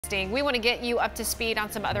texting. We want to get you up to speed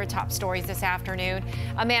on some other top stories this afternoon.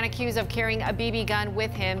 A man accused of carrying a BB gun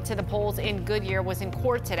with him to the polls in Goodyear was in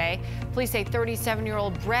court today. Police say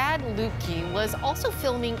 37-year-old Brad Lukey was also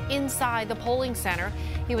filming inside the polling center.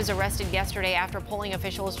 He was arrested yesterday after polling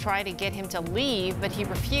officials tried to get him to leave, but he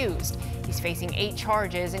refused. He's facing 8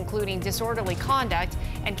 charges, including disorderly conduct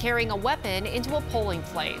and carrying a weapon into a polling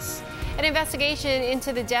place. An investigation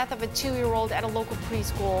into the death of a 2-year-old at a local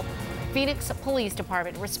preschool. Phoenix Police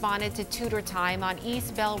Department responded to Tutor Time on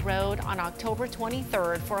East Bell Road on October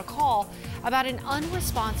 23rd for a call about an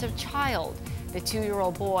unresponsive child. The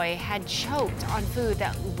 2-year-old boy had choked on food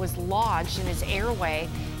that was lodged in his airway.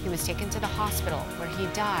 He was taken to the hospital where he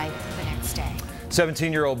died the next day.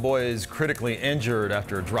 17-year-old boy is critically injured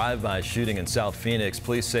after a drive-by shooting in South Phoenix.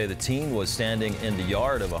 Police say the teen was standing in the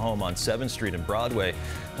yard of a home on 7th Street and Broadway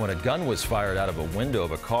when a gun was fired out of a window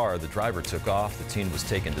of a car. The driver took off. The teen was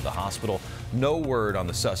taken to the hospital. No word on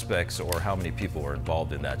the suspects or how many people were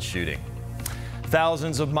involved in that shooting.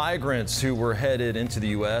 Thousands of migrants who were headed into the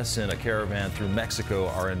U.S. in a caravan through Mexico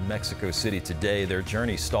are in Mexico City today. Their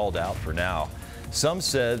journey stalled out for now. Some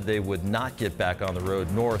said they would not get back on the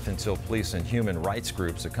road north until police and human rights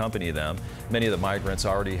groups accompany them. Many of the migrants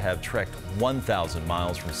already have trekked 1,000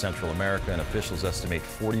 miles from Central America, and officials estimate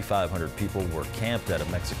 4,500 people were camped at a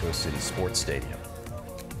Mexico City sports stadium.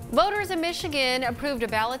 Voters in Michigan approved a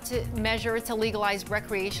ballot measure to legalize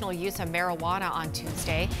recreational use of marijuana on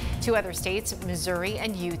Tuesday. 2 other states, Missouri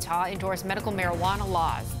and Utah, endorsed medical marijuana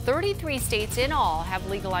laws. 33 states in all have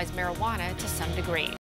legalized marijuana to some degree.